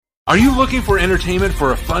Are you looking for entertainment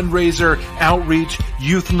for a fundraiser, outreach,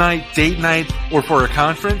 youth night, date night, or for a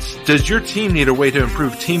conference? Does your team need a way to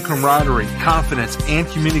improve team camaraderie, confidence, and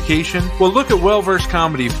communication? Well, look at Wellverse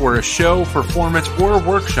Comedy for a show, performance, or a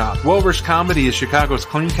workshop. Wellverse Comedy is Chicago's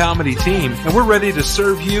clean comedy team, and we're ready to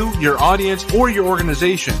serve you, your audience, or your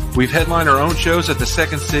organization. We've headlined our own shows at the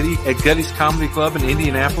Second City, at Getty's Comedy Club in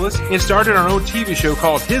Indianapolis, and started our own TV show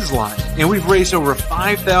called His Line. And we've raised over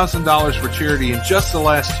 $5,000 for charity in just the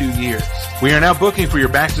last 2 years. We are now booking for your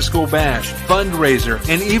back-to-school bash, fundraiser,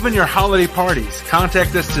 and even your holiday parties.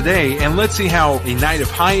 Contact us today and let's see how a night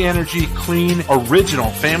of high-energy, clean,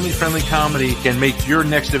 original, family-friendly comedy can make your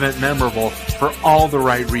next event memorable for all the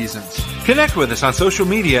right reasons. Connect with us on social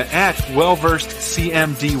media at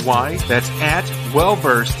WellversedCMDY. That's at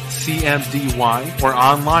WellversedCMDY, or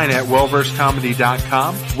online at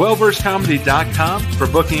wellversecomedy.com. Wellversecomedy.com. For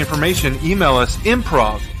booking information, email us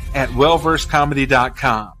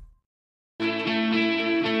improv@wellversecomedy.com.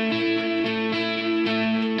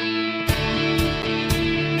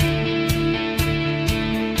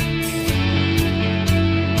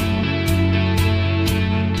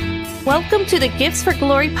 Welcome to the Gifts for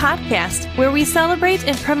Glory podcast, where we celebrate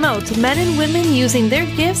and promote men and women using their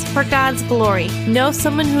gifts for God's glory. Know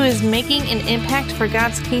someone who is making an impact for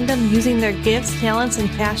God's kingdom using their gifts, talents, and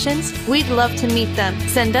passions? We'd love to meet them.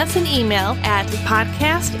 Send us an email at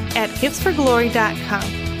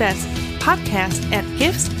podcast@giftsforglory.com. That's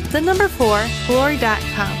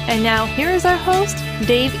podcast@gifts4glory.com. And now here is our host,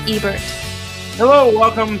 Dave Ebert. Hello,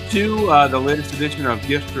 welcome to the latest edition of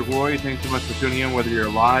Gifts for Glory. Thanks so much for tuning in, whether you're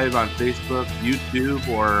live on Facebook, YouTube,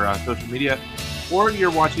 or social media, or you're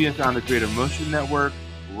watching us on the Creative Motion Network,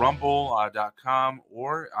 Rumble.com,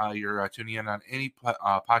 or you're tuning in on any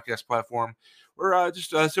podcast platform. We're just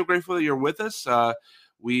so grateful that you're with us.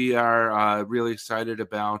 We are really excited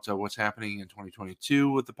about what's happening in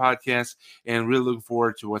 2022 with the podcast, and really looking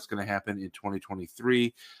forward to what's going to happen in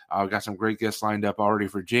 2023. We've got some great guests lined up already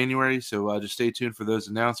for January, so just stay tuned for those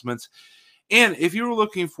announcements. And if you're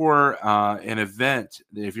looking for an event,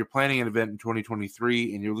 if you're planning an event in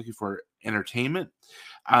 2023 and you're looking for entertainment,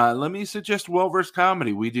 let me suggest Wellverse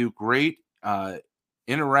Comedy. We do great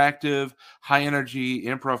interactive, high-energy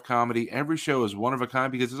improv comedy. Every show is one of a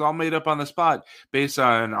kind because it's all made up on the spot based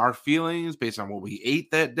on our feelings, based on what we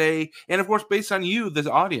ate that day, and, of course, based on you,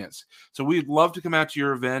 the audience. So we'd love to come out to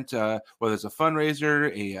your event, whether it's a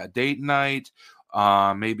fundraiser, a date night,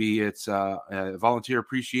 maybe it's a volunteer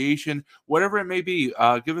appreciation, whatever it may be.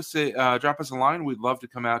 Drop us a line. We'd love to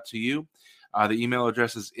come out to you. The email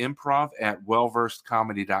address is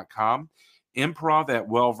improv@wellversedcomedy.com.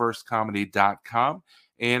 improv@wellversecomedy.com.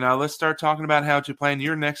 And let's start talking about how to plan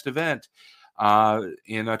your next event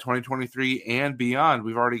in 2023 and beyond.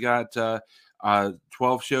 We've already got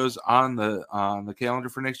 12 shows on the calendar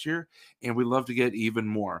for next year, and we'd love to get even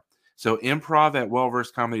more. So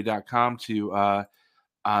improv@wellversecomedy.com to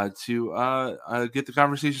get the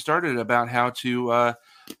conversation started about how to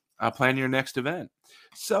plan your next event.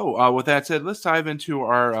 So with that said, let's dive into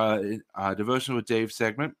our Devotion with Dave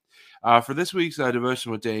segment. For this week's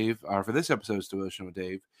Devotion with Dave, for this episode's Devotion with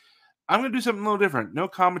Dave, I'm going to do something a little different. No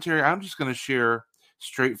commentary. I'm just going to share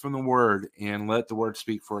straight from the Word and let the Word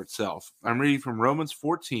speak for itself. I'm reading from Romans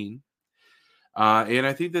 14, and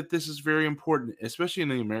I think that this is very important, especially in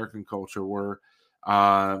the American culture where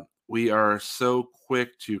we are so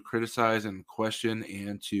quick to criticize and question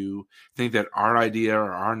and to think that our idea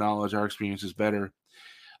or our knowledge, our experience is better.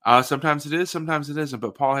 Sometimes it is, sometimes it isn't,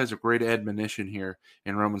 but Paul has a great admonition here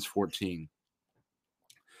in Romans 14.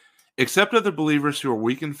 Accept other believers who are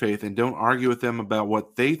weak in faith and don't argue with them about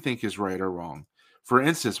what they think is right or wrong. For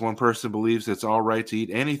instance, one person believes it's all right to eat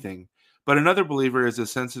anything, but another believer is a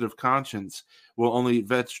sensitive conscience, will only eat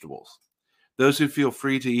vegetables. Those who feel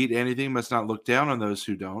free to eat anything must not look down on those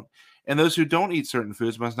who don't, and those who don't eat certain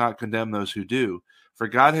foods must not condemn those who do, for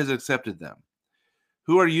God has accepted them.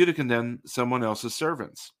 Who are you to condemn someone else's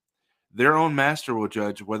servants? Their own master will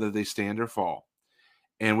judge whether they stand or fall.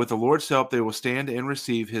 And with the Lord's help, they will stand and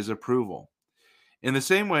receive his approval. In the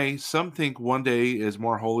same way, some think one day is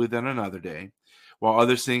more holy than another day, while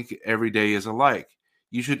others think every day is alike.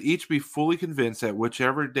 You should each be fully convinced that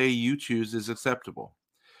whichever day you choose is acceptable.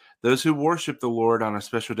 Those who worship the Lord on a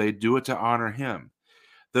special day do it to honor him.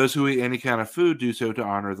 Those who eat any kind of food do so to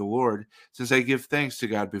honor the Lord, since they give thanks to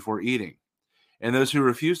God before eating. And those who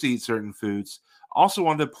refuse to eat certain foods also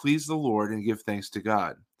want to please the Lord and give thanks to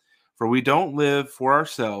God. For we don't live for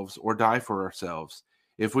ourselves or die for ourselves.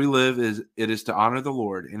 If we live, it is to honor the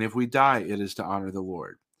Lord, and if we die, it is to honor the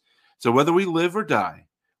Lord. So whether we live or die,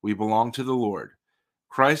 we belong to the Lord.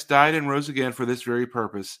 Christ died and rose again for this very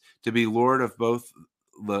purpose, to be Lord of both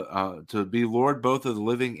Lord both of the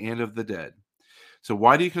living and of the dead. So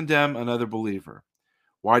why do you condemn another believer?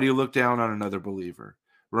 Why do you look down on another believer?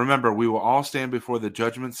 Remember, we will all stand before the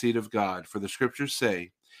judgment seat of God, for the scriptures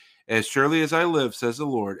say, as surely as I live, says the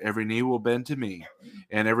Lord, every knee will bend to me,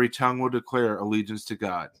 and every tongue will declare allegiance to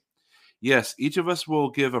God. Yes, each of us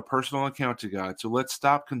will give a personal account to God, so let's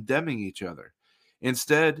stop condemning each other.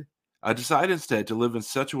 Instead, decide instead to live in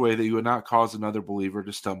such a way that you would not cause another believer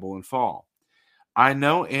to stumble and fall. I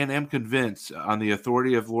know and am convinced on the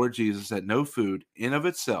authority of Lord Jesus that no food in of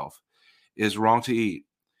itself is wrong to eat.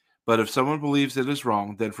 But if someone believes it is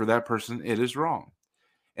wrong, then for that person it is wrong.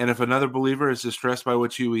 And if another believer is distressed by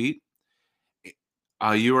what you eat,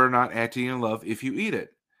 you are not acting in love if you eat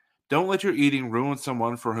it. Don't let your eating ruin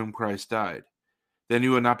someone for whom Christ died. Then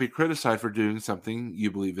you will not be criticized for doing something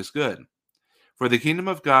you believe is good. For the kingdom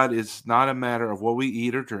of God is not a matter of what we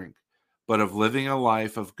eat or drink, but of living a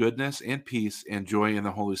life of goodness and peace and joy in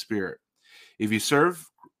the Holy Spirit. If you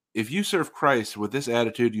serve Christ with this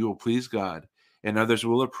attitude, you will please God, and others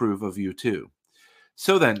will approve of you too.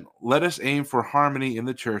 So then, let us aim for harmony in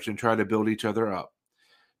the church and try to build each other up.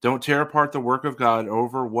 Don't tear apart the work of God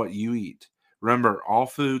over what you eat. Remember, all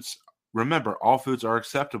foods are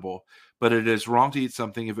acceptable, but it is wrong to eat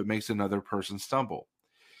something if it makes another person stumble.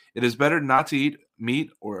 It is better not to eat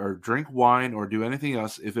meat or drink wine or do anything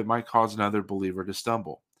else if it might cause another believer to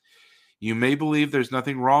stumble. You may believe there's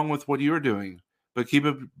nothing wrong with what you are doing, but keep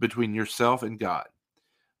it between yourself and God.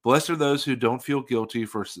 Blessed are those who don't feel guilty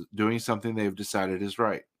for doing something they have decided is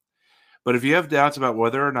right. But if you have doubts about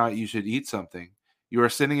whether or not you should eat something, you are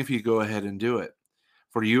sinning if you go ahead and do it,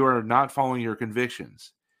 for you are not following your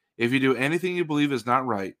convictions. If you do anything you believe is not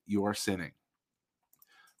right, you are sinning.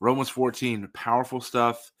 Romans 14, powerful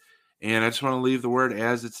stuff. And I just want to leave the word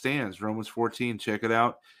as it stands. Romans 14, check it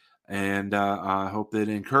out. And I hope that it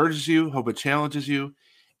encourages you, hope it challenges you,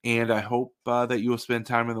 and I hope that you will spend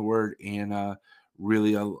time in the word and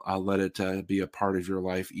really let it be a part of your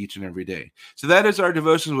life each and every day. So that is our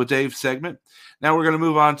Devotions with Dave segment. Now we're going to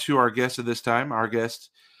move on to our guest of this time. Our guest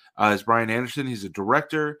is Brian Anderson. He's a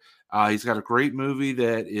director. He's got a great movie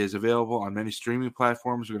that is available on many streaming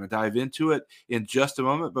platforms. We're going to dive into it in just a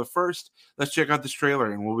moment. But first, let's check out this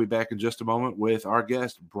trailer, and we'll be back in just a moment with our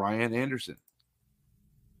guest, Brian Anderson.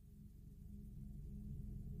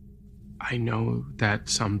 I know that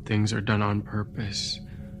some things are done on purpose,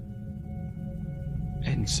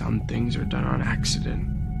 and some things are done on accident.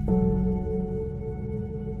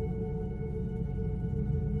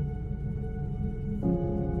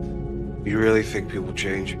 You really think people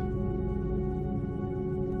change?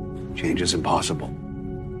 Change is impossible.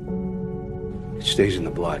 It stays in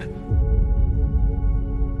the blood.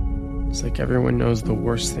 It's like everyone knows the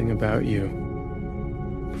worst thing about you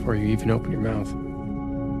before you even open your mouth.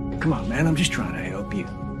 Come on, man, I'm just trying to help you.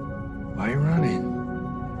 Why are you running?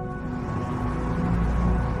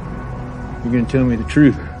 You're gonna tell me the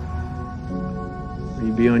truth, or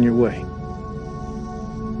you be on your way.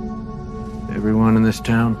 Everyone in this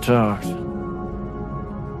town talks.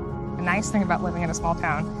 The nice thing about living in a small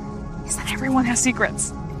town is that everyone has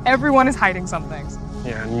secrets. Everyone is hiding some things.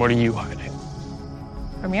 Yeah, and what are you hiding?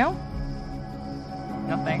 From you?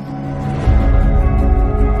 Nothing.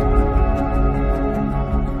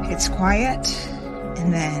 It's quiet,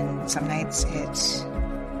 and then some nights it's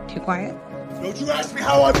too quiet. Don't you ask me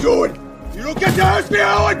how I'm doing! You don't get to ask me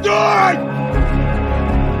how I'm doing!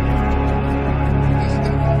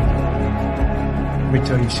 Let me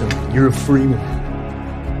tell you something. You're a Freeman.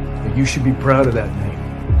 And you should be proud of that name.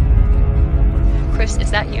 Chris,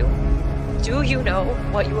 is that you? Do you know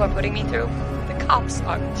what you are putting me through? The cops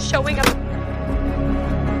are showing up.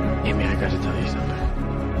 Amy, I gotta tell you something.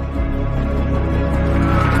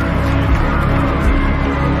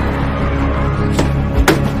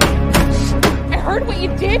 I heard what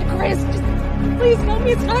you did, Chris. Just please tell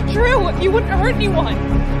me it's not true. You wouldn't hurt anyone.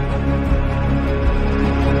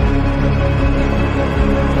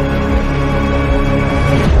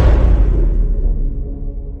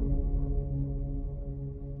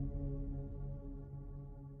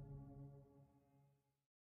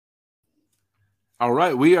 All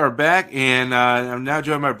right, we are back, and I'm now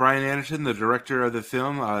joined by Brian Anderson, the director of the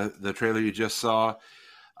film, the trailer you just saw.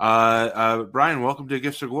 Brian, welcome to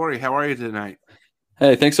Gifts of Glory. How are you tonight?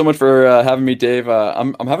 Hey, thanks so much for having me, Dave.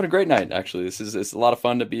 I'm having a great night, actually. It's a lot of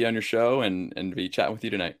fun to be on your show and be chatting with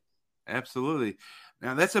you tonight. Absolutely.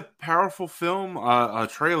 Now, that's a powerful film,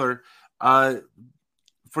 trailer.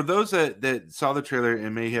 For those that saw the trailer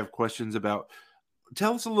and may have questions about,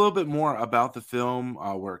 tell us a little bit more about the film,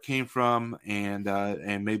 where it came from, and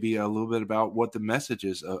maybe a little bit about what the message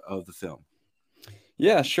is of the film.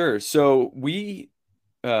 Yeah, sure. So we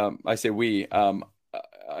I say we,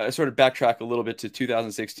 I sort of backtrack a little bit to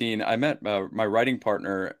 2016. I met my writing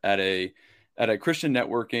partner at a Christian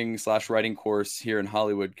networking / writing course here in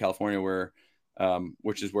Hollywood, California,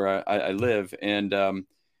 which is where I live. And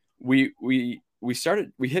we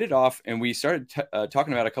hit it off, and we started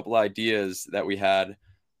talking about a couple of ideas that we had.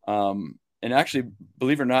 And actually,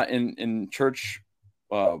 believe it or not, in church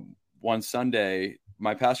one Sunday,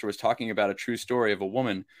 my pastor was talking about a true story of a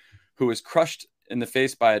woman who was crushed in the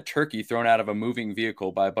face by a turkey thrown out of a moving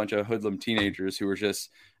vehicle by a bunch of hoodlum teenagers who were just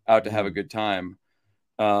out to have a good time.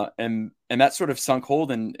 And that sort of sunk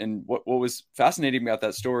hold. And what was fascinating about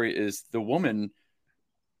that story is the woman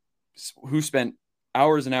who spent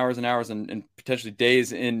hours and hours and hours and potentially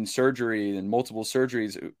days in surgery and multiple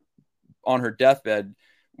surgeries on her deathbed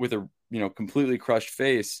with a completely crushed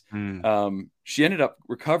face. She ended up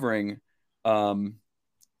recovering,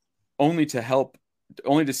 only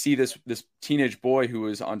to see this teenage boy who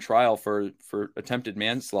was on trial for attempted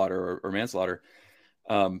manslaughter or manslaughter,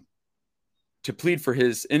 to plead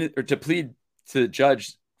to the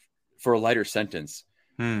judge for a lighter sentence.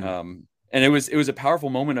 And it was a powerful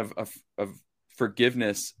moment of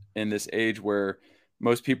forgiveness in this age where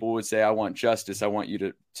most people would say, I want justice. I want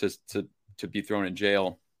you to be thrown in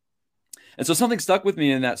jail. And so something stuck with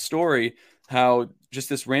me in that story, how just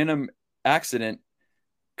this random accident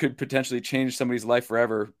could potentially change somebody's life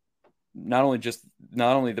forever. Not only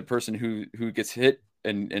the person who gets hit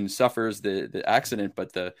and suffers the accident,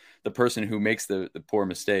 but the person who makes the poor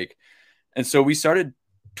mistake. And so we started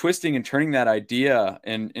twisting and turning that idea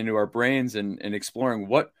into our brains and exploring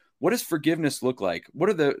what does forgiveness look like? What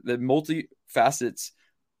are the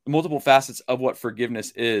multiple facets of what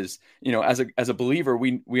forgiveness is? As a believer,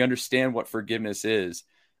 we understand what forgiveness is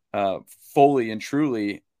fully and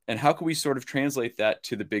truly. And how can we sort of translate that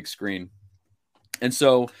to the big screen? And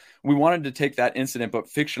so we wanted to take that incident, but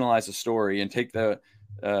fictionalize the story and take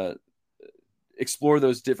explore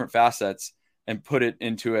those different facets and put it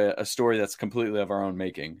into a story that's completely of our own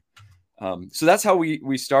making. So that's how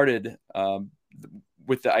we started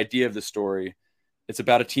with the idea of the story. It's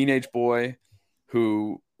about a teenage boy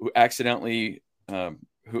who accidentally,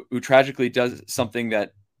 who tragically does something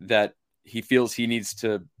that he feels he needs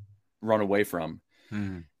to run away from.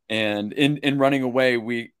 And in running away,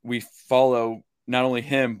 we follow not only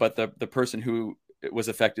him, but the person who was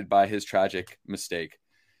affected by his tragic mistake.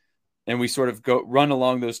 And we sort of run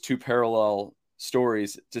along those two parallel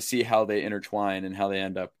stories to see how they intertwine and how they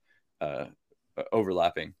end up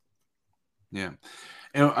overlapping. Yeah.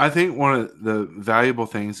 And I think one of the valuable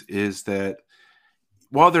things is that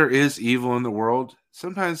while there is evil in the world,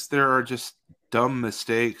 sometimes there are just dumb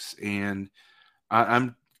mistakes. And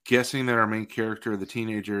I'm guessing that our main character, the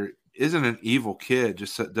teenager, isn't an evil kid,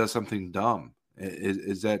 just does something dumb.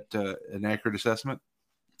 Is that an accurate assessment?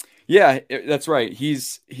 Yeah, that's right. He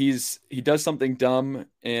does something dumb,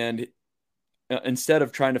 and instead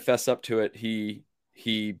of trying to fess up to it, he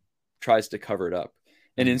tries to cover it up.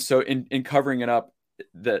 And in covering it up,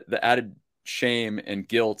 the added shame and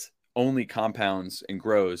guilt only compounds and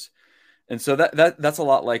grows. And so that's a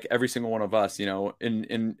lot like every single one of us,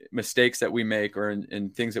 in mistakes that we make or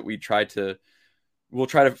in things that we'll try to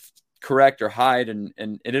correct or hide, and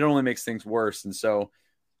it only makes things worse. And so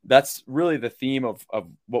that's really the theme of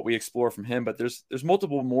what we explore from him. But there's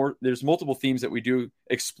multiple themes that we do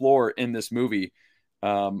explore in this movie,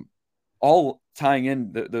 all tying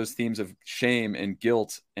in those themes of shame and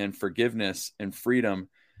guilt and forgiveness and freedom.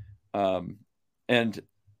 And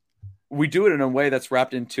we do it in a way that's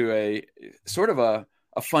wrapped into a sort of a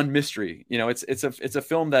fun mystery. It's a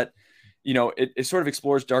film that, it sort of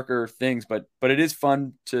explores darker things, but it is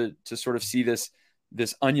fun to sort of see this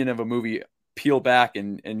onion of a movie peel back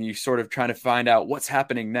and you sort of trying to find out what's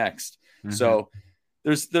happening next. Mm-hmm. So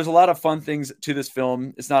there's a lot of fun things to this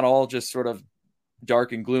film. It's not all just sort of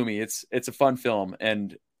dark and gloomy. It's a fun film.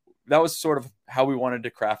 And that was sort of how we wanted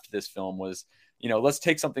to craft this film was, let's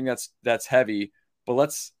take something that's heavy, but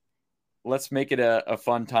let's make it a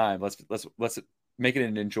fun time. Let's make it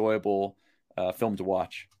an enjoyable film to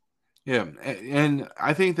watch. Yeah. And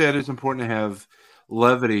I think that it's important to have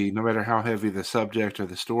levity, no matter how heavy the subject or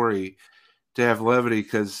the story, to have levity,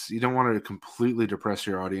 because you don't want to completely depress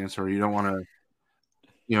your audience, or you don't want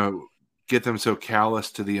to, get them so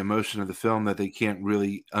callous to the emotion of the film that they can't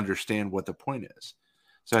really understand what the point is.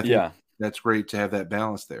 So I think that's great to have that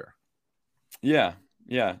balance there. Yeah.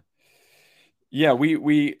 Yeah. Yeah.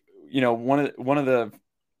 We one of the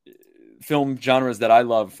film genres that I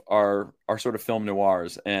love are sort of film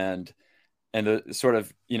noirs and the sort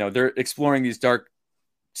of, they're exploring these dark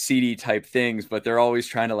seedy type things, but they're always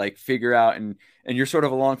trying to like figure out, and you're sort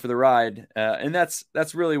of along for the ride. And that's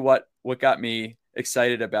really what got me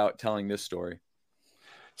excited about telling this story.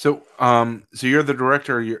 So, so you're the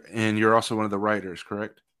director, and you're also one of the writers,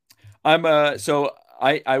 correct? So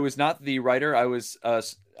I was not the writer. I was,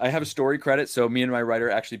 I have a story credit. So me and my writer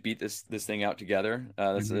actually beat this thing out together.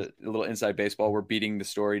 That's a little inside baseball. We're beating the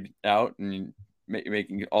story out and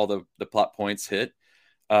making all the plot points hit.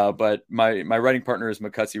 But my writing partner is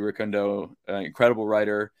Makutsi Rikundo, incredible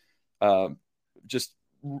writer, just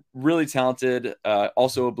really talented,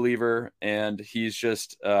 also a believer. And he's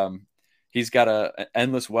just, he's got an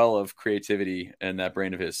endless well of creativity in that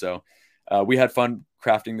brain of his. So we had fun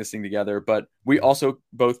crafting this thing together, but we also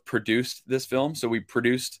both produced this film. So we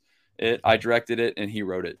produced it, I directed it, and he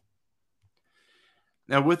wrote it.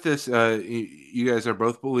 Now with this, you guys are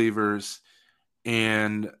both believers,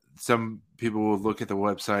 and some people will look at the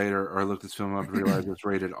website or look this film up and realize it's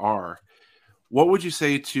rated R. What would you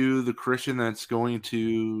say to the Christian that's going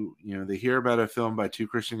to, they hear about a film by two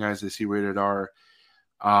Christian guys, they see rated R.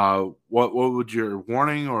 What would your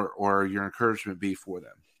warning or your encouragement be for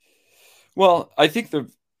them? Well, I think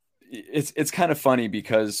it's kind of funny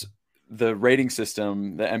because the rating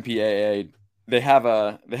system, the MPAA, they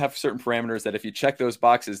have certain parameters that if you check those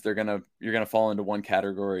boxes, you're gonna fall into one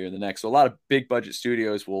category or the next. So a lot of big budget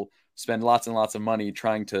studios will spend lots and lots of money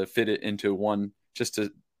trying to fit it into one, just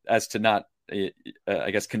to not,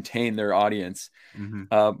 I guess, contain their audience.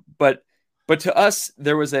 Mm-hmm. But to us,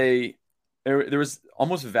 there was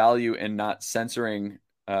almost value in not censoring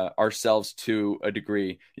ourselves to a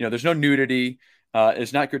degree. There's no nudity.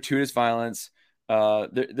 It's not gratuitous violence.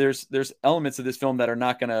 There's elements of this film that are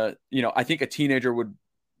not gonna, I think a teenager would,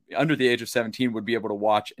 under the age of 17, would be able to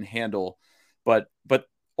watch and handle. But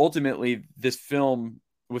ultimately, this film,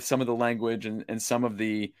 with some of the language and some of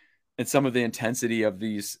the intensity of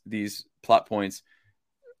these plot points,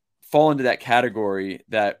 fall into that category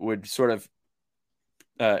that would sort of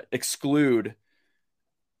exclude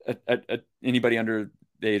anybody under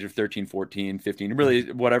the age of 13, 14, 15,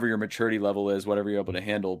 really whatever your maturity level is, whatever you're able to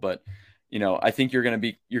handle. But, I think you're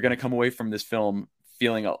going to come away from this film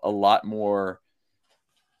feeling a lot more,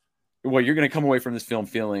 well, you're going to come away from this film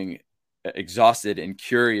feeling exhausted and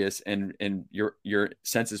curious, and your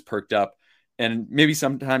senses perked up. And maybe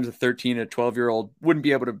sometimes a 13 or 12-year-old wouldn't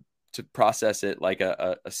be able to process it like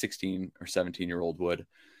a 16 or 17-year-old would.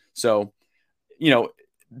 So,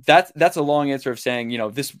 that's a long answer of saying,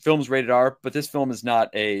 this film's rated R, but this film is not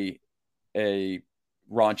a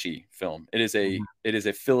raunchy film. It is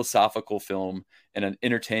a philosophical film and an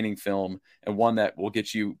entertaining film, and one that will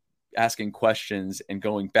get you asking questions and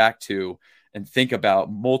going back to and think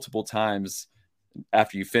about multiple times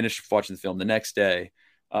after you finish watching the film the next day.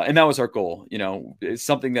 And that was our goal. It's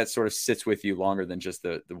something that sort of sits with you longer than just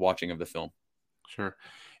the watching of the film. Sure.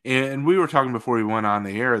 And we were talking before we went on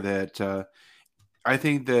the air that I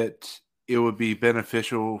think that it would be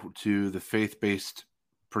beneficial to the faith-based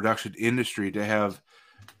production industry to have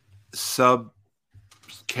sub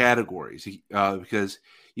categories, because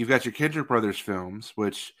you've got your Kendrick Brothers films,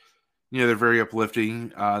 which, they're very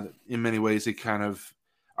uplifting. In many ways, they kind of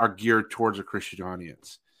are geared towards a Christian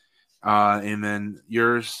audience. And then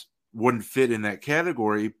yours wouldn't fit in that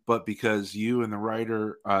category, but because you and the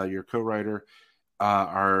writer, your co-writer,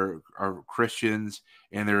 are Christians,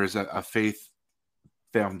 and there is a faith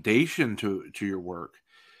foundation to your work,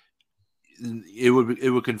 it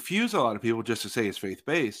would confuse a lot of people just to say it's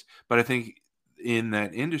faith-based. But I think in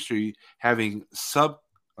that industry, having sub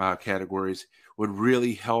categories would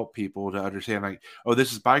really help people to understand, like, oh,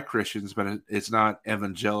 this is by Christians, but it's not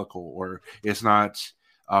evangelical, or it's not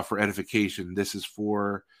for edification. This is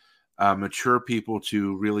for mature people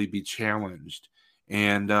to really be challenged.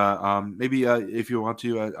 And maybe if you want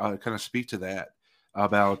to kind of speak to that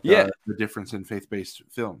about the difference in faith-based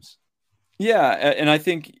films. Yeah, and I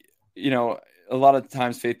think, a lot of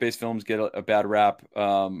times faith-based films get a bad rap,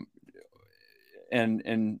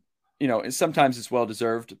 and sometimes it's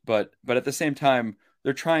well-deserved, but at the same time,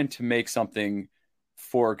 they're trying to make something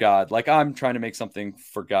for God. Like, I'm trying to make something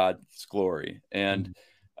for God's glory, and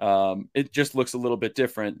it just looks a little bit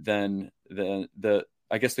different than the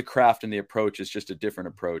I guess the craft and the approach is just a different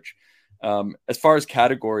approach. As far as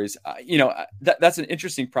categories, that's an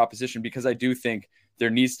interesting proposition, because I do think there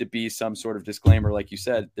needs to be some sort of disclaimer. Like you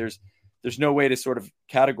said, there's no way to sort of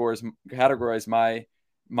categorize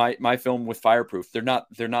my film with Fireproof. They're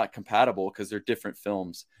not compatible, because they're different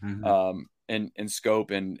films, in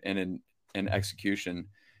scope and in execution.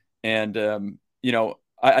 And,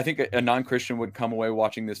 I think a non-Christian would come away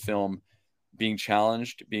watching this film being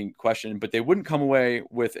challenged, being questioned, but they wouldn't come away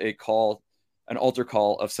with a call an altar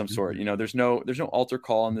call of some sort. You know, there's no altar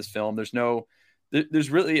call in this film. There's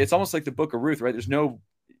really, it's almost like the Book of Ruth, right? There's no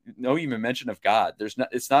even mention of God.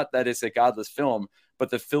 It's not that it's a godless film, but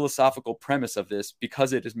the philosophical premise of this,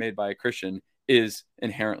 because it is made by a Christian, is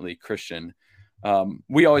inherently Christian.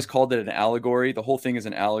 We always called it an allegory. The whole thing is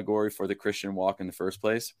an allegory for the Christian walk in the first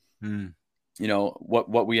place. You know,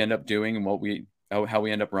 what we end up doing and how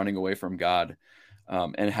we end up running away from God,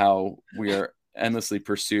 and how we are endlessly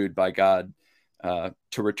pursued by God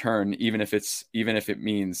to return, even if it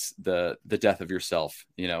means the death of yourself.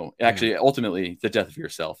 You know, actually, ultimately, the death of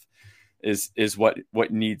yourself is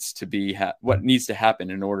what needs to happen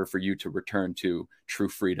in order for you to return to true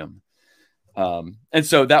freedom. And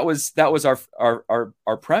so that was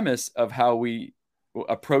our premise of how we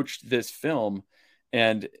approached this film.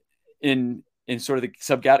 And in sort of the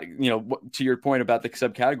subcategory, you know, to your point about the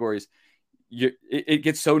subcategories, it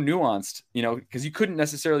gets so nuanced, you know, because you couldn't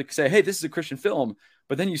necessarily say, hey, this is a Christian film,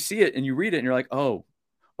 but then you see it and you read it and you're like, oh,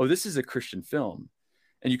 this is a Christian film.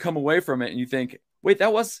 And you come away from it and you think, wait,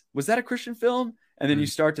 was that a Christian film? And then you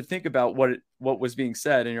start to think about what was being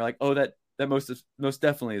said, and you're like, oh, that most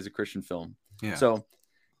definitely is a Christian film. Yeah. So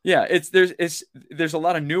yeah, there's a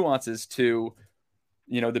lot of nuances to,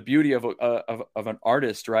 you know, the beauty of an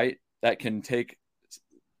artist, right? That can take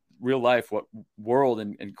real life world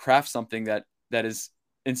and craft something that is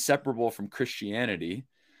inseparable from Christianity,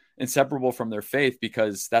 inseparable from their faith,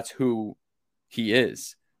 because that's who he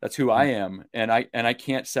is. That's who I am. And I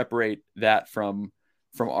can't separate that from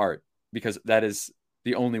art, because that is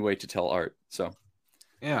the only way to tell art. So,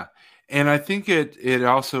 yeah. And I think it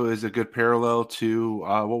also is a good parallel to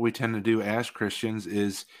what we tend to do as Christians,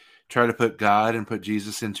 is try to put God and put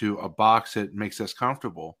Jesus into a box that makes us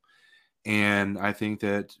comfortable. And I think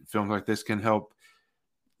that films like this can help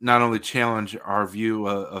not only challenge our view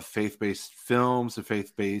of faith-based films, of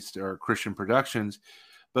faith-based or Christian productions,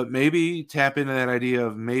 but maybe tap into that idea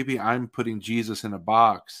of maybe I'm putting Jesus in a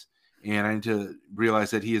box, and I need to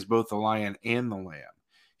realize that he is both the lion and the lamb.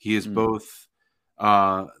 He is both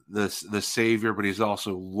the Savior, but he's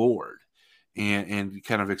also Lord, and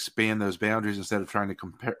kind of expand those boundaries instead of trying to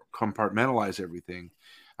compartmentalize everything.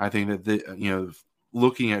 I think that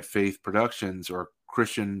looking at faith productions or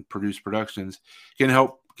Christian produced productions can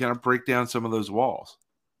help kind of break down some of those walls.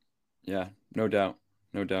 Yeah, no doubt.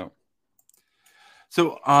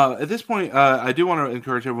 So at this point, I do want to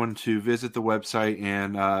encourage everyone to visit the website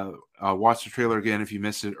and watch the trailer again if you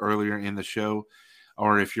missed it earlier in the show,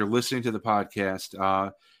 or if you're listening to the podcast,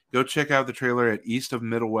 go check out the trailer at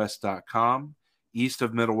eastofmiddlewest.com.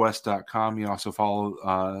 Eastofmiddlewest.com. You also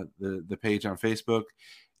follow the page on Facebook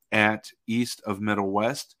at East of Middle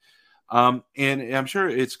West. And I'm sure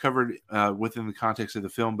it's covered within the context of the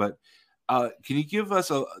film, but can you give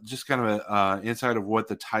us just kind of an insight of what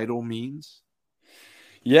the title means?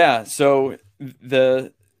 Yeah, so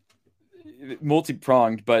the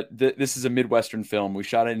multi-pronged, but this is a Midwestern film. We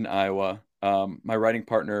shot it in Iowa. My writing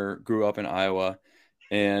partner grew up in Iowa,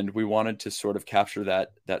 and we wanted to sort of capture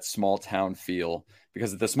that small town feel,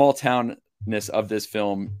 because the small townness of this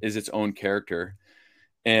film is its own character.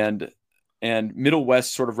 And Middle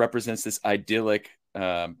West sort of represents this idyllic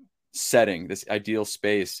setting, this ideal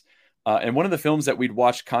space. And one of the films that we'd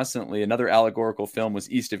watched constantly, another allegorical film,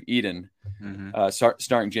 was East of Eden,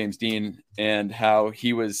 starring James Dean, and how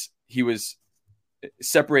he was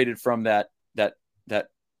separated from that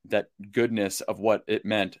goodness of what it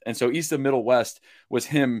meant. And so East of Middle West was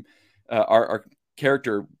him, our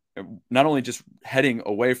character, not only just heading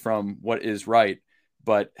away from what is right,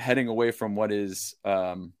 but heading away from what is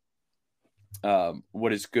good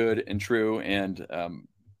and true, and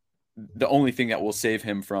the only thing that will save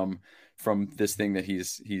him from this thing that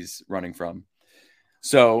he's running from.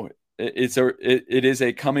 So it is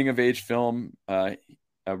a coming of age film.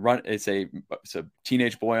 It's a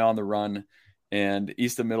teenage boy on the run, and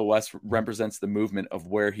East of Middle West represents the movement of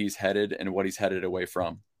where he's headed and what he's headed away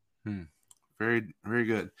from. Very, very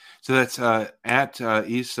good. So that's at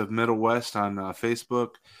East of Middle West on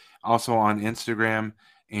Facebook, also on Instagram,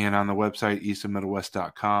 and on the website,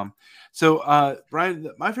 eastofmiddlewest.com. So, Brian,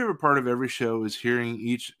 my favorite part of every show is hearing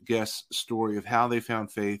each guest's story of how they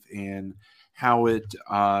found faith and how it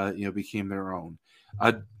became their own.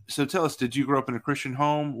 So tell us, did you grow up in a Christian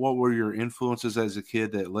home? What were your influences as a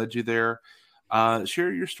kid that led you there?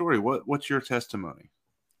 Share your story. What's your testimony?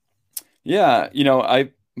 Yeah,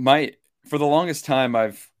 for the longest time,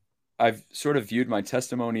 I've sort of viewed my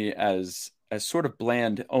testimony as sort of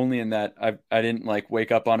bland, only in that I didn't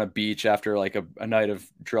wake up on a beach after a night of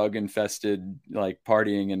drug infested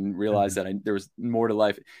partying and realize that there was more to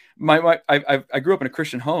life. I grew up in a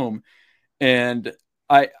Christian home, and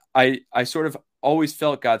I sort of always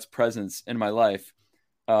felt God's presence in my life.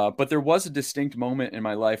 But there was a distinct moment in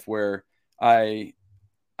my life where I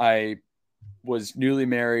was newly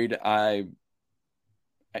married. There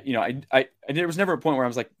was never a point where I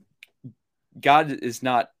was like, God is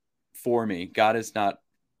not for me. God is not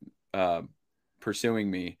pursuing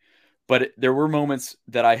me. But there were moments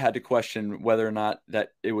that I had to question whether or not that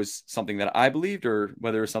it was something that I believed or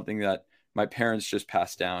whether it was something that my parents just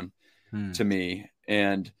passed down to me.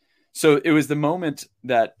 And so it was the moment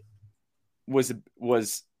that was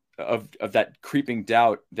of that creeping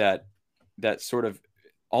doubt that sort of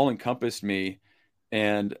all encompassed me.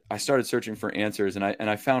 And I started searching for answers, and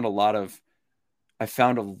I found a lot of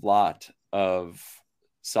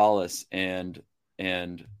solace and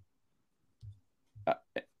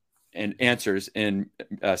answers in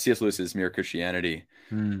C.S. Lewis's Mere Christianity.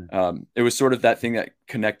 It was sort of that thing that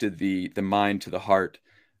connected the mind to the heart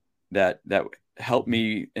that helped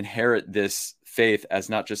me inherit this faith as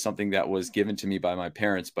not just something that was given to me by my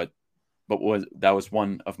parents, but was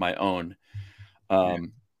one of my own.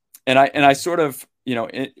 And I sort of,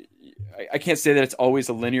 I can't say that it's always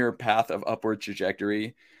a linear path of upward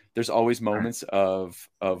trajectory. There's always moments of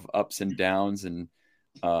ups and downs, and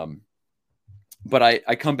but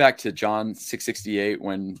I come back to John 6:68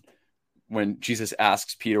 when Jesus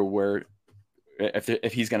asks Peter where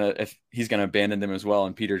if he's gonna abandon them as well,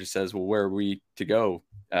 and Peter just says, "Well, where are we to go?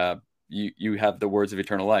 You have the words of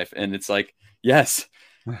eternal life," and it's like, yes,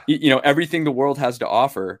 everything the world has to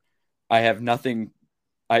offer, I have nothing.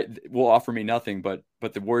 Will offer me nothing, but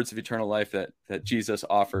the words of eternal life that Jesus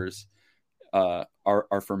offers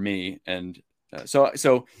are for me, and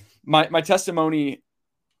so my testimony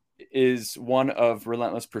is one of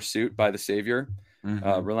relentless pursuit by the Savior,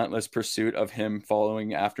 relentless pursuit of Him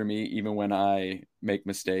following after me, even when I make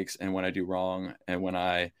mistakes and when I do wrong and when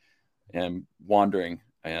I am wandering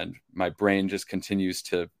and my brain just continues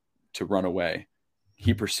to run away.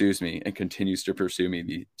 He pursues me and continues to pursue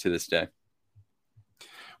me to this day.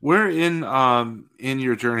 Where in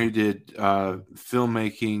your journey did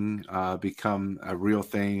filmmaking become a real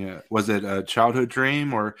thing? Was it a childhood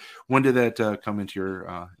dream, or when did that come into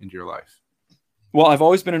your life? Well, I've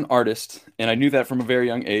always been an artist, and I knew that from a very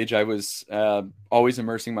young age. I was always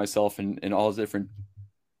immersing myself in all different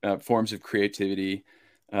forms of creativity,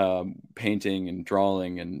 painting and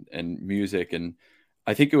drawing and music. And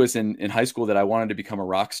I think it was in high school that I wanted to become a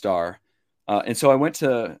rock star. And so I went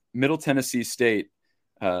to Middle Tennessee State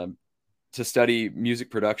to study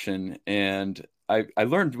music production. And I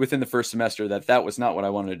learned within the first semester that was not what I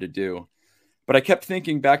wanted to do. But I kept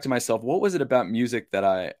thinking back to myself, what was it about music that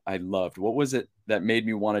I loved? What was it that made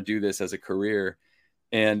me want to do this as a career?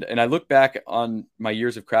 And I look back on my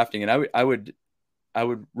years of crafting, and I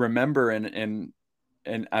would remember and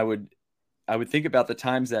I would think about the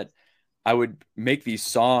times that I would make these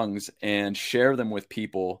songs and share them with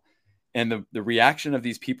people, and the reaction of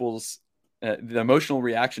these people's the emotional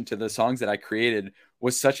reaction to the songs that I created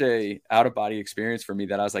was such a out of body experience for me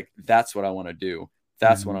that I was like, that's what I want to do.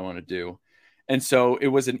 That's what I want to do. And so it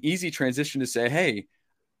was an easy transition to say, hey,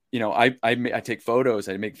 I take photos,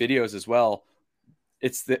 I make videos as well.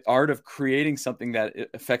 It's the art of creating something that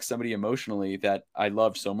affects somebody emotionally that I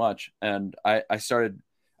love so much. And I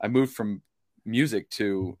moved from music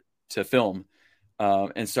to film,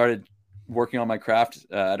 and started working on my craft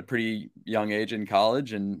at a pretty young age in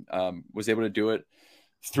college, and was able to do it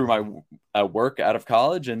through my work out of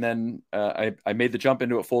college. And then I made the jump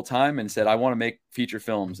into it full time and said, I want to make feature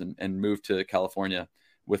films, and moved to California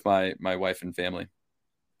with my wife and family.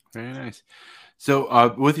 Very nice.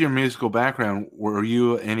 So with your musical background, were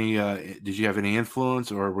you did you have any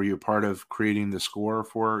influence, or were you a part of creating the score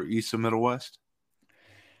for East of Middle West?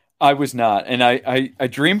 I was not. And I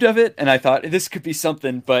dreamed of it, and I thought this could be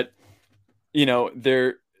something, but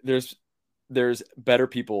there's better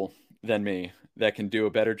people than me that can do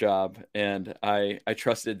a better job. And I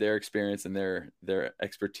trusted their experience and their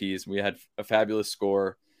expertise. We had a fabulous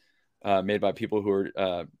score made by people who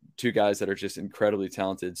are two guys that are just incredibly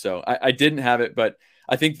talented. So I didn't have it, but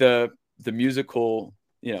I think the musical,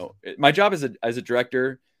 my job as a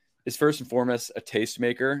director is first and foremost a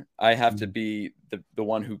tastemaker. I have to be the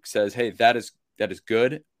one who says, hey, that is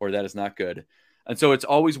good, or that is not good. And so it's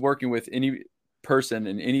always working with any person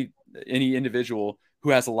and any individual who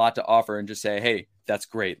has a lot to offer, and just say, hey, that's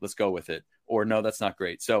great, let's go with it. Or no, that's not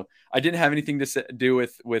great. So I didn't have anything to do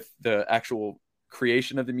with the actual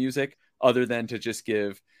creation of the music, other than to just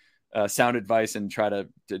give sound advice and try to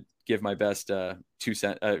give my best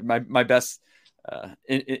my best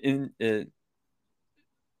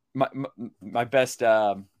my best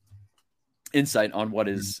insight on what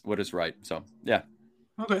is right. So yeah.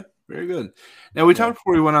 Okay, very good. Now we talked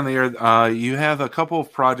before we went on the air. You have a couple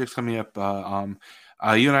of projects coming up.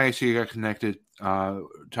 You and I actually got connected.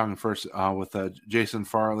 Talking first with Jason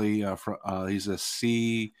Farley. He's a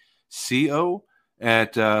CCO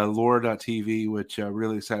at Lore.tv, which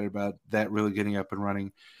really excited about that really getting up and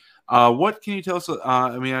running. What can you tell us?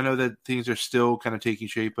 I mean, I know that things are still kind of taking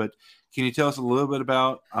shape, but can you tell us a little bit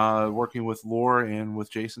about working with Lore and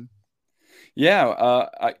with Jason? Yeah,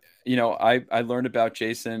 I learned about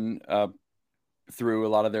Jason through a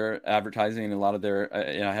lot of their advertising and a lot of their.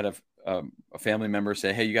 I had a family member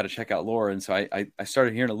say, "Hey, you got to check out Lore," and so I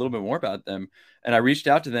started hearing a little bit more about them, and I reached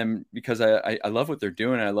out to them because I love what they're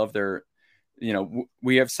doing. And I love their,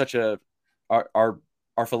 we have such our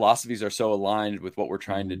philosophies are so aligned with what we're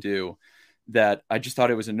trying to do that I just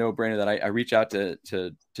thought it was a no-brainer that I reach out to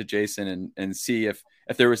Jason and see if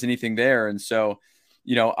there was anything there. And so,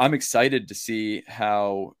 I'm excited to see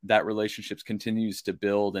how that relationship continues to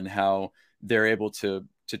build and how they're able to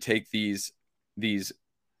take these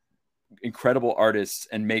incredible artists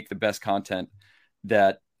and make the best content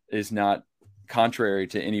that is not contrary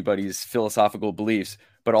to anybody's philosophical beliefs,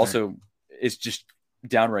 but also is just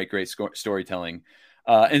downright great storytelling.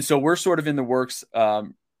 And so we're sort of in the works,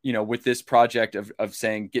 with this project of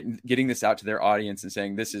saying, getting this out to their audience and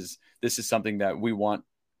saying, this is something that we want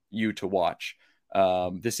you to watch.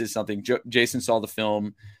 This is something Jason saw the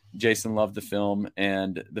film. Jason loved the film,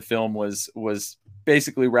 and the film was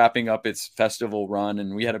basically wrapping up its festival run.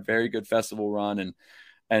 And we had a very good festival run.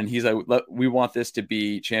 And he's like, we want this to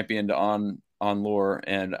be championed on Lore.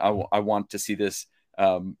 And I want to see this,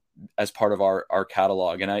 as part of our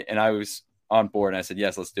catalog. And I was on board and I said,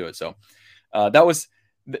 yes, let's do it. So, that was,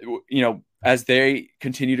 as they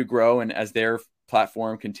continue to grow and as their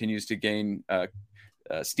platform continues to gain,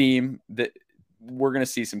 steam, that we're going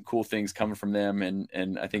to see some cool things coming from them.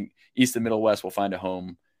 And I think East and Middle West will find a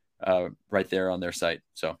home, right there on their site.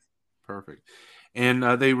 So perfect. And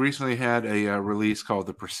they recently had a release called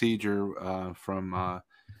The Procedure from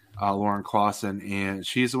Lauren Clausen, and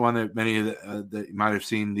she's the one that many of that might have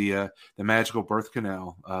seen the Magical Birth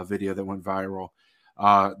Canal video that went viral.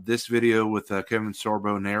 This video with Kevin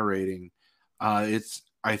Sorbo narrating, I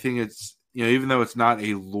think it's even though it's not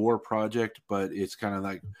a Lore project, but it's kind of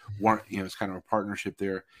like it's kind of a partnership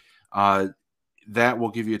there. That will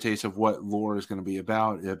give you a taste of what Lore is going to be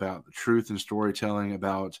about truth and storytelling,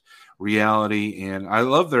 about reality. And I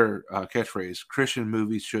love their catchphrase, Christian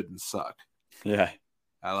movies shouldn't suck. Yeah.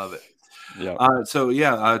 I love it. Yeah.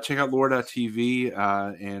 Check out Lore.tv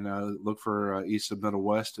and look for East of Middle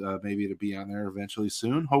West, maybe to be on there eventually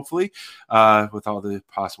soon, hopefully, with all the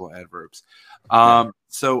possible adverbs.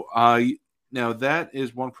 Now that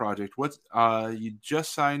is one project. You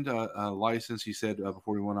just signed a license, you said,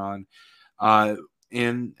 before we went on.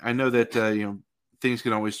 And I know that, things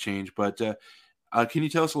can always change, but can you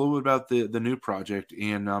tell us a little bit about the new project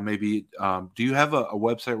and maybe do you have a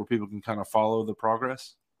website where people can kind of follow the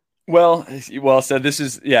progress? Well, so this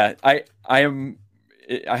is, I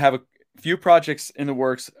have a few projects in the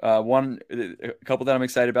works. A couple that I'm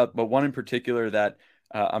excited about, but one in particular that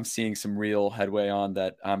I'm seeing some real headway on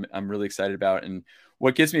that I'm really excited about. And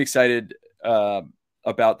what gets me excited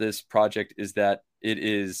about this project is that it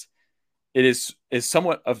is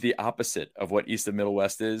somewhat of the opposite of what East of Middle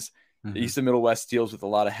West is. Mm-hmm. East of Middle West deals with a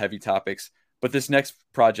lot of heavy topics, but this next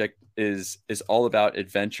project is all about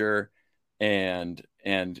adventure and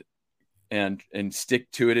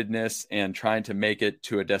stick-to-itiveness and trying to make it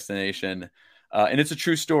to a destination. And it's a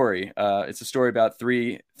true story. It's a story about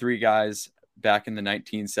three guys back in the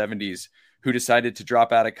 1970s who decided to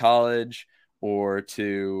drop out of college or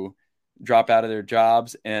to drop out of their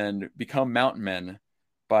jobs and become mountain men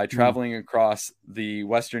by traveling across the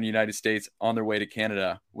Western United States on their way to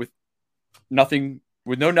Canada with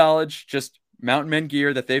no knowledge, just mountain men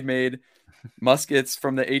gear that they've made, muskets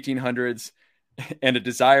from the 1800s, and a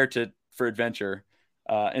desire for adventure.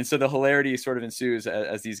 And so the hilarity sort of ensues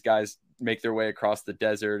as these guys make their way across the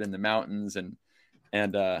desert and the mountains and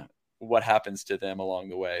what happens to them along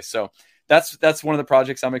the way. So that's one of the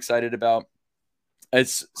projects I'm excited about.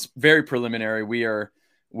 It's very preliminary. We are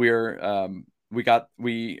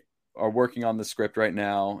working on the script right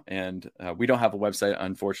now, and we don't have a website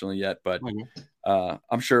unfortunately yet, but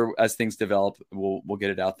I'm sure as things develop, we'll get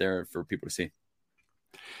it out there for people to see.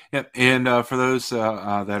 Yep. And for those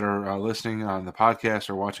that are listening on the podcast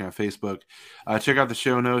or watching on Facebook, check out the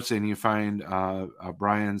show notes and you find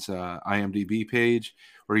Brian's IMDb page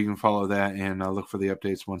where you can follow that and look for the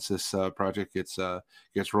updates once this project gets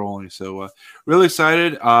rolling. So really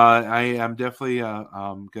excited. I am definitely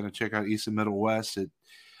going to check out East and Middle West.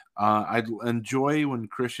 I enjoy when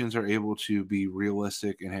Christians are able to be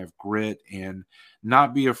realistic and have grit and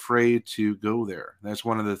not be afraid to go there. That's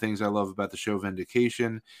one of the things I love about the show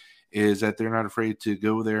Vindication, is that they're not afraid to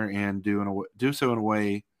go there and do so in a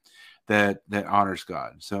way that honors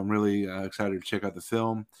God. So I'm really excited to check out the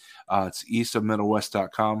film. It's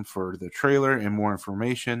eastofmiddlewest.com for the trailer and more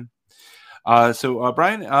information. So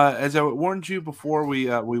Brian, as I warned you before we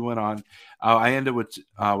went on, I ended with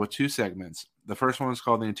 2 segments. The first one is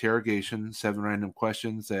called The Interrogation, 7 random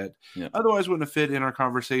questions that otherwise wouldn't have fit in our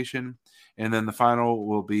conversation. And then the final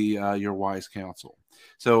will be your wise counsel.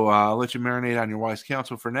 So I'll let you marinate on your wise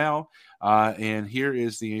counsel for now. And here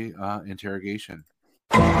is the interrogation.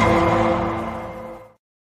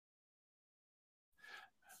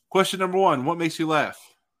 Question number 1, what makes you laugh?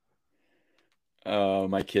 Oh,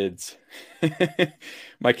 my kids.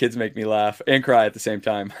 My kids make me laugh and cry at the same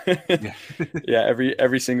time. Yeah,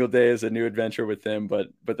 every single day is a new adventure with them, but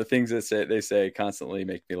the things they say constantly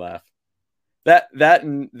make me laugh. That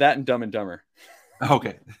and Dumb and Dumber.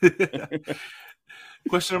 Okay.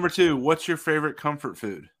 Question number 2, what's your favorite comfort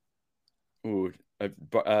food? Ooh,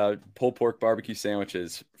 pulled pork barbecue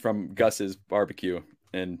sandwiches from Gus's Barbecue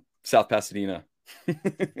in South Pasadena.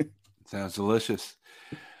 Sounds delicious.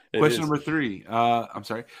 It Question is. number 3. I'm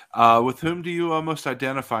sorry. With whom do you most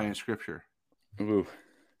identify in Scripture? Ooh,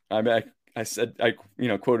 I said I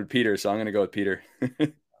quoted Peter, so I'm going to go with Peter.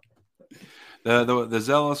 The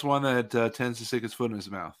zealous one that tends to stick his foot in his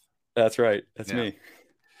mouth. That's right. That's me.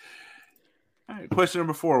 All right. Question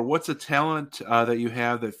number 4. What's a talent that you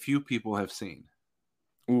have that few people have seen?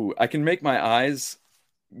 Ooh, I can make my eyes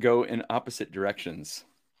go in opposite directions,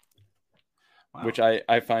 which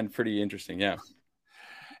I find pretty interesting. Yeah.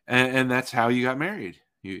 And that's how you got married.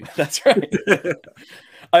 That's right.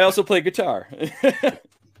 I also play guitar.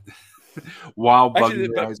 While bugging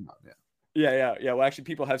your eyes out. Yeah. Well, actually,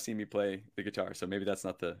 people have seen me play the guitar, so maybe that's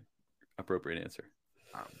not the appropriate answer.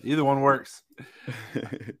 Either one works.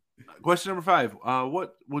 Question number 5.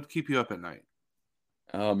 What would keep you up at night?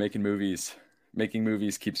 Oh, making movies. Making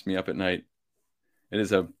movies keeps me up at night. It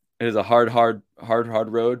is a hard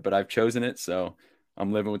road, but I've chosen it, so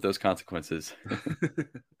I'm living with those consequences.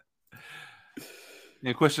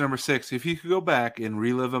 And question number 6, if you could go back and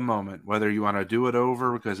relive a moment, whether you want to do it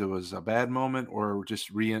over because it was a bad moment or just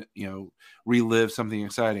relive something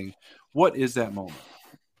exciting, what is that moment?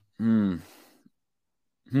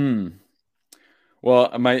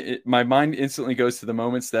 Well, my mind instantly goes to the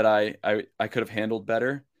moments that I could have handled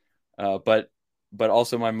better, but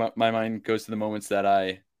also my mind goes to the moments that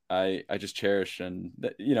I just cherish, and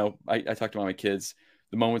I talked about my kids.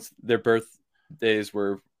 The moments, their birthdays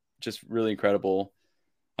were just really incredible.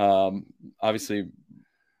 Obviously,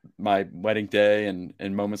 my wedding day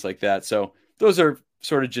and moments like that. So those are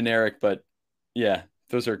sort of generic, but yeah,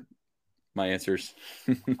 those are my answers.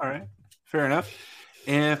 All right, fair enough.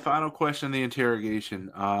 And final question, the interrogation.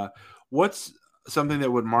 What's something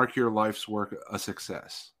that would mark your life's work a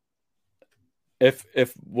success? If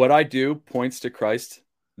what I do points to Christ,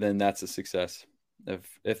 then that's a success.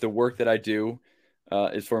 If the work that I do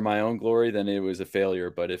is for my own glory, then it was a failure.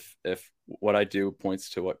 But if what I do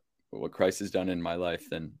points to what Christ has done in my life,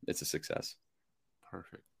 then it's a success.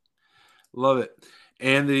 Perfect. Love it.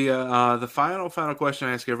 And the final question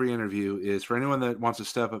I ask every interview is for anyone that wants to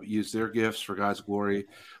step up, use their gifts for God's glory,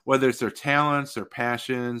 whether it's their talents, their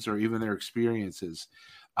passions, or even their experiences.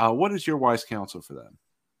 What is your wise counsel for them?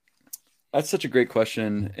 That's such a great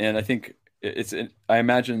question. And I think I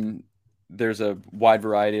imagine there's a wide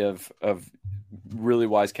variety of really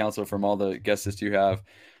wise counsel from all the guests that you have.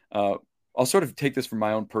 I'll sort of take this from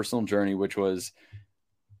my own personal journey, which was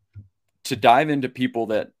to dive into people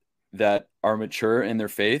that are mature in their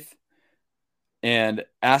faith and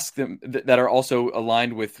ask them that are also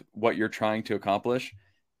aligned with what you're trying to accomplish,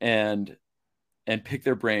 and pick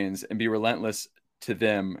their brains and be relentless to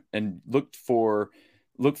them and look for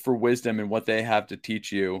wisdom in what they have to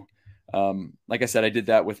teach you. Like I said, I did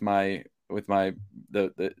that with the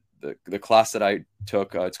class that I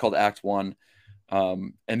took. It's called Act 1.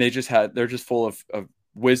 And they're just full of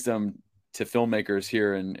wisdom to filmmakers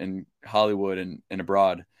here in Hollywood and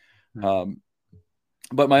abroad.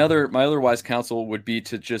 But my other wise counsel would be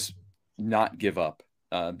to just not give up.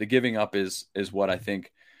 The giving up is what I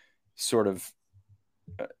think sort of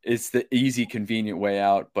it's the easy, convenient way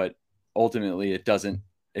out, but ultimately it doesn't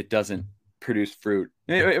produce fruit.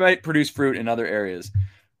 It might produce fruit in other areas,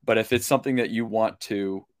 but if it's something that you want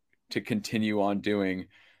to continue on doing,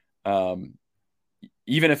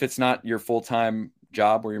 even if it's not your full-time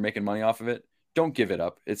job where you're making money off of it, don't give it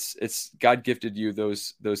up. It's God gifted you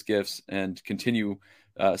those gifts, and continue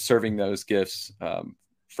serving those gifts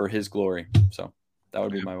for His glory. So that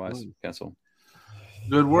would be my wise counsel.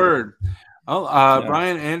 Good word. Well,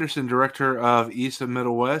 Brian Anderson, director of East and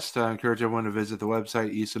Middle West. I encourage everyone to visit the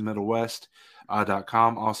website,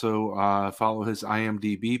 eastandmiddlewest.com. Also, follow his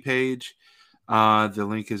IMDb page. The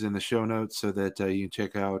link is in the show notes so that you can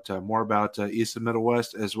check out more about East and Middle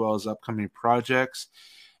West as well as upcoming projects.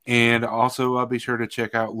 And also be sure to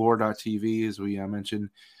check out lore.tv, as we mentioned.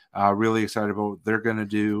 Really excited about what they're going to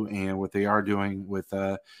do and what they are doing with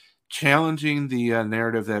challenging the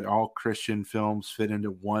narrative that all Christian films fit into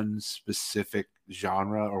one specific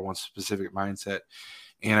genre or one specific mindset.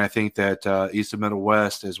 And I think that East and Middle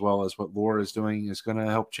West, as well as what Lore is doing, is going to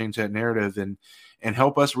help change that narrative and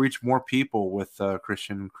help us reach more people with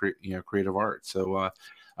Christian creative art. So,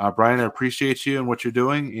 Brian, I appreciate you and what you're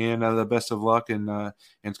doing, and the best of luck and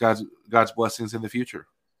God's blessings in the future.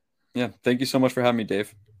 Yeah, thank you so much for having me,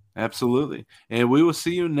 Dave. Absolutely. And we will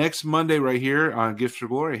see you next Monday right here on Gifts for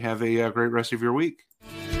Glory. Have a great rest of your week.